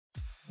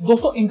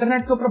दोस्तों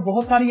इंटरनेट के ऊपर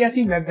बहुत सारी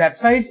ऐसी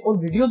वेबसाइट्स और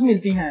वीडियोस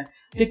मिलती हैं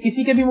कि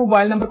किसी के भी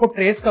मोबाइल नंबर को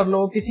ट्रेस कर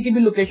लो, किसी की भी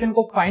लोकेशन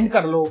को फाइंड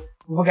कर लो,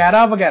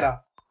 वगैरह वगैरह।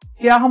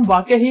 क्या हम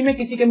वाकई ही में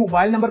किसी के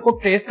मोबाइल नंबर को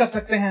ट्रेस कर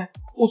सकते हैं,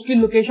 उसकी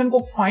लोकेशन को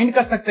फाइंड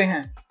कर सकते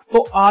हैं?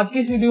 तो आज की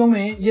इस वीडियो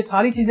में ये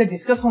सारी चीजें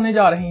डिस्कस होने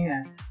जा रही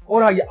हैं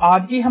और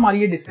आज की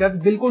हमारी ये डिस्कस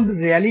बिल्कुल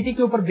रियलिटी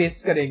के ऊपर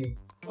बेस्ड करेगी।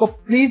 तो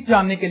प्लीज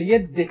जानने के लिए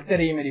देखते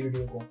रहिए मेरी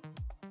वीडियो को।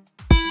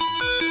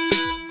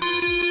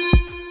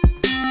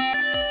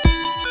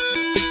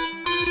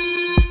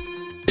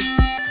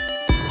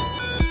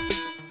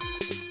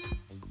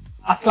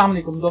 अस्सलाम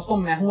वालेकुम दोस्तों,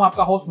 मैं हूं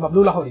आपका होस्ट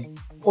बबलू लाहौरी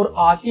और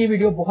आज की ये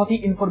वीडियो बहुत ही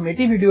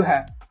इंफॉर्मेटिव वीडियो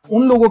है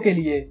उन लोगों के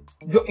लिए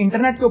जो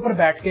इंटरनेट के ऊपर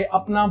बैठ के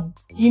अपना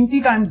कीमती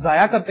टाइम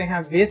जाया करते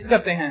हैं, वेस्ट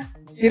करते हैं,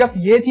 सिर्फ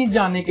ये चीज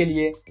जानने के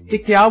लिए कि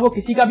क्या वो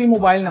किसी का भी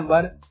मोबाइल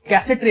नंबर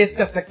कैसे ट्रेस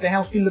कर सकते हैं,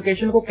 उसकी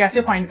लोकेशन को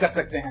कैसे फाइंड कर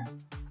सकते हैं।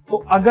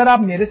 तो अगर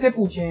आप मेरे से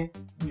पूछें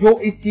जो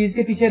इस चीज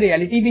के पीछे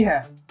रियलिटी भी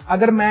है,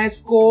 अगर मैं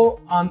इसको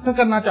आंसर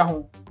करना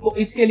चाहूं तो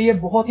इसके लिए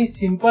बहुत ही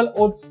सिंपल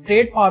और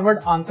स्ट्रेट फॉरवर्ड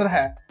आंसर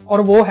है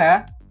और वो है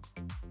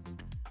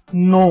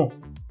नो।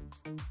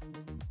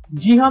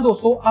 जी हाँ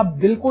दोस्तों, आप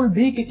बिल्कुल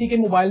भी किसी के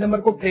मोबाइल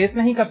नंबर को ट्रेस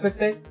नहीं कर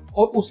सकते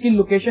और उसकी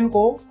लोकेशन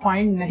को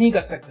फाइंड नहीं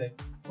कर सकते।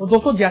 तो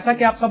दोस्तों जैसा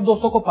कि आप सब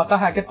दोस्तों को पता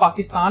है कि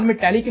पाकिस्तान में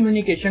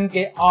टेलीकम्युनिकेशन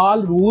के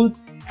ऑल रूल्स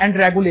एंड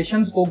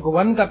रेगुलेशंस को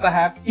गवर्न करता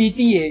है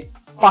PTA,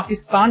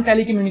 Pakistan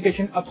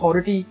telecommunication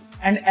authority.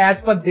 And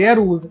as per their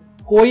rules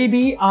कोई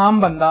भी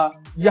आम बंदा,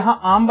 यहाँ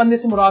आम बंदे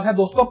से मुराद है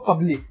दोस्तों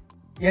पब्लिक,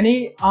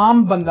 यानी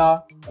आम बंदा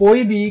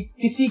कोई भी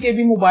किसी के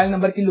भी मोबाइल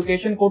नंबर की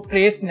लोकेशन को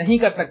ट्रेस नहीं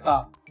कर सकता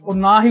और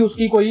ना ही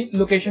उसकी कोई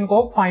लोकेशन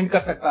को फाइंड कर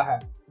सकता है।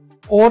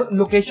 और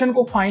लोकेशन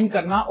को फाइंड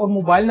करना और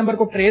मोबाइल नंबर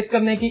को ट्रेस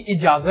करने की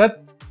इजाजत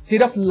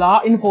सिर्फ लॉ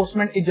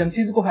इन्फोर्समेंट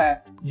एजेंसीज को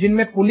है,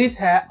 जिनमें पुलिस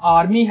है,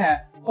 आर्मी है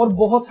और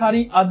बहुत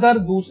सारी अदर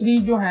दूसरी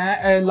जो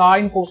है लॉ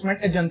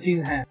इन्फोर्समेंट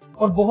एजेंसीज हैं।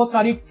 और बहुत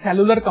सारी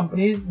सेलुलर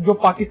कंपनीज जो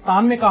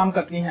पाकिस्तान में काम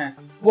करती हैं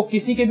वो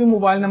किसी के भी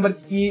मोबाइल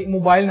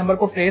नंबर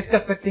को ट्रेस कर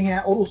सकती हैं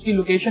और उसकी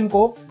लोकेशन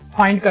को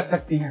फाइंड कर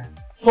सकती हैं।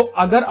 सो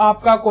अगर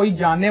आपका कोई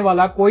जानने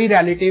वाला, कोई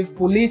रिलेटिव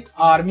पुलिस,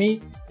 आर्मी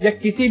या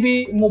किसी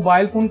भी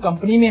मोबाइल फोन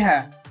कंपनी में है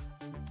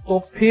तो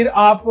फिर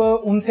आप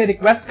उनसे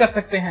रिक्वेस्ट कर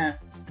सकते हैं,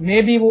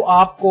 मे बी वो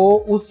आपको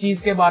उस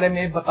चीज के बारे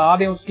में बता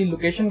दें, उसकी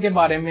लोकेशन के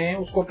बारे में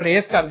उसको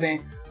ट्रेस कर दें।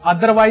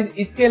 अदरवाइज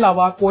इसके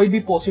अलावा कोई भी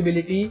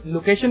पॉसिबिलिटी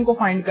लोकेशन को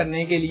फाइंड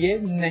करने के लिए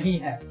नहीं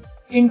है।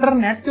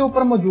 इंटरनेट के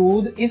ऊपर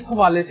मौजूद इस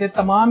हवाले से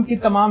तमाम की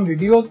तमाम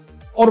वीडियोस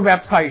और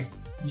वेबसाइट्स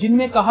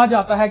जिनमें कहा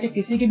जाता है कि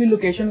किसी की भी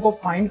लोकेशन को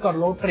फाइंड कर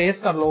लो, ट्रेस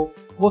कर लो,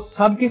 वो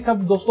सब की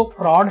सब दोस्तों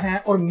फ्रॉड हैं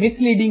और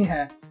मिसलीडिंग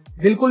है।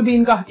 बिल्कुल भी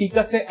इनका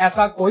हकीकत से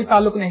ऐसा कोई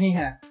ताल्लुक नहीं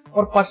है।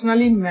 और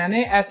पर्सनली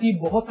मैंने ऐसी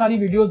बहुत सारी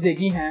वीडियोस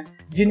देखी हैं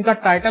जिनका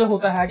टाइटल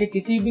होता है कि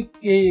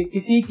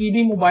किसी की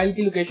भी मोबाइल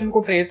की लोकेशन को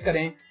ट्रेस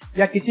करें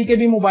या किसी के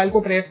भी मोबाइल को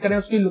ट्रेस करें,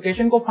 उसकी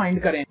लोकेशन को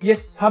फाइंड करें। ये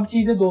सब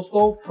चीजें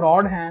दोस्तों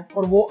फ्रॉड हैं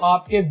और वो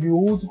आपके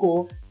व्यूज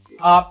को,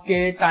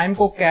 आपके टाइम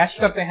को कैश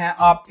करते हैं,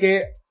 आपके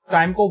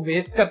टाइम को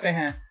वेस्ट करते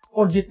हैं।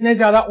 और जितने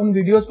ज्यादा उन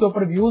वीडियोस के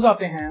ऊपर व्यूज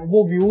आते हैं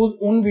वो व्यूज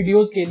उन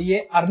वीडियोस के लिए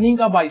अर्निंग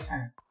का बाइस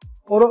हैं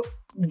और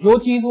जो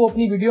चीज वो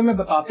अपनी वीडियो में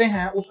बताते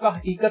हैं उसका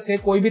हकीकत से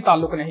कोई भी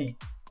ताल्लुक नहीं।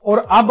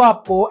 और अब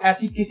आपको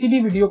ऐसी किसी भी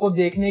वीडियो को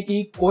देखने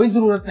की कोई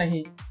जरूरत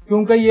नहीं,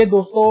 क्योंकि ये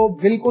दोस्तों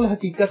बिल्कुल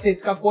हकीकत से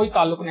इसका कोई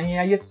ताल्लुक नहीं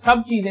है, ये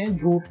सब चीजें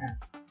झूठ हैं।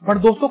 पर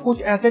दोस्तों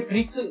कुछ ऐसे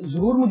ट्रिक्स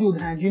जरूर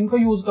मौजूद हैं जिनको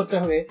यूज करते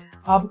हुए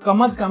आप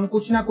कम से कम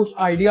कुछ ना कुछ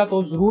आइडिया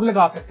तो जरूर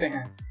लगा सकते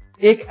हैं।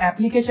 एक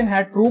एप्लीकेशन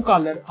है ट्रू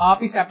कॉलर, आप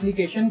इस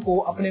एप्लीकेशन को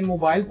अपने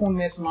मोबाइल फोन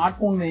में,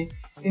 स्मार्टफोन में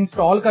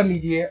इंस्टॉल कर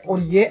लीजिए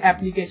और ये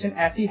एप्लीकेशन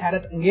ऐसी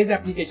हैरत अंगेज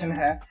एप्लीकेशन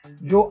है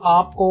जो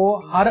आपको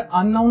हर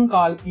अननोन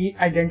कॉल की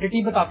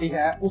आइडेंटिटी बताती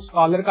है, उस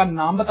कॉलर का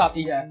नाम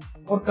बताती है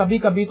और कभी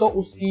कभी तो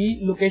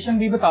उसकी लोकेशन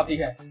भी बताती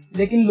है।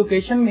 लेकिन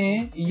लोकेशन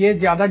में ये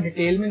ज्यादा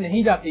डिटेल में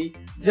नहीं जाती,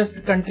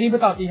 जस्ट कंट्री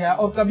बताती है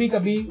और कभी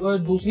कभी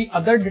दूसरी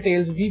अदर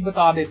डिटेल्स भी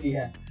बता देती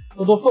है।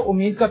 तो दोस्तों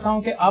उम्मीद करता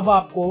हूं कि अब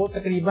आपको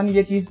तकरीबन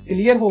ये चीज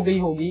क्लियर हो गई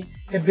होगी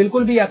कि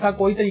बिल्कुल भी ऐसा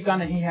कोई तरीका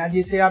नहीं है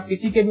जिससे आप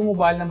किसी के भी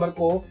मोबाइल नंबर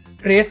को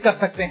ट्रेस कर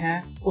सकते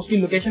हैं, उसकी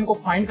लोकेशन को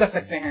फाइंड कर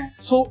सकते हैं।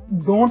 So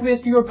don't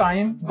waste your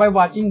time by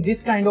watching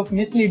this kind of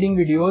misleading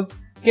videos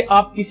कि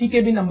आप किसी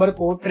के भी नंबर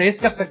को ट्रेस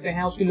कर सकते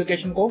हैं, उसकी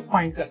लोकेशन को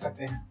फाइंड कर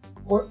सकते हैं।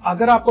 और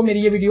अगर आपको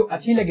मेरी ये वीडियो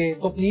अच्छी लगे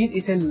तो प्लीज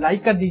इसे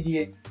लाइक कर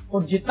दीजिए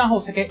और जितना हो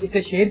सके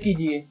इसे शेयर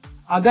कीजिए।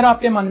 अगर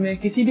आपके मन में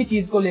किसी भी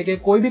चीज को लेके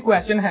कोई भी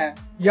क्वेश्चन है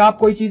या आप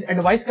कोई चीज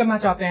एडवाइस करना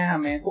चाहते हैं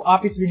हमें, तो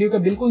आप इस वीडियो के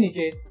बिल्कुल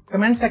नीचे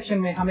कमेंट सेक्शन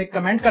में हमें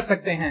कमेंट कर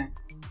सकते हैं।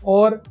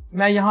 और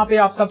मैं यहाँ पे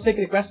आप सबसे एक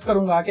रिक्वेस्ट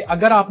करूंगा कि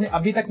अगर आपने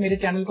अभी तक मेरे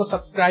चैनल को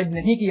सब्सक्राइब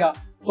नहीं किया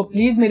तो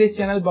प्लीज मेरे इस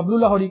चैनल बबलू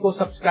लाहौरी को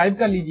सब्सक्राइब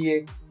कर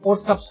लीजिए और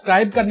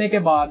सब्सक्राइब करने के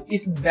बाद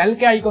इस बेल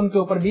के आइकन के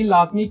ऊपर भी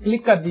लाजमी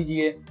क्लिक कर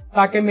दीजिए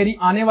ताकि मेरी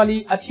आने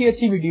वाली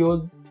अच्छी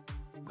वीडियोज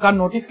का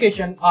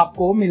नोटिफिकेशन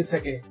आपको मिल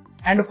सके।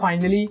 And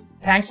finally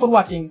thanks for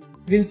watching,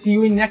 will see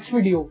you in next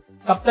video.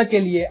 तब तक के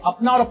लिए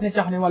अपना और अपने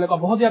चाहने वालों का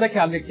बहुत ज्यादा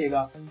ख्याल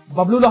रखिएगा।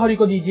 बबलू लाहौरी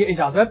को दीजिए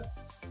इजाजत।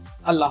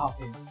 अल्लाह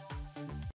हाफिज।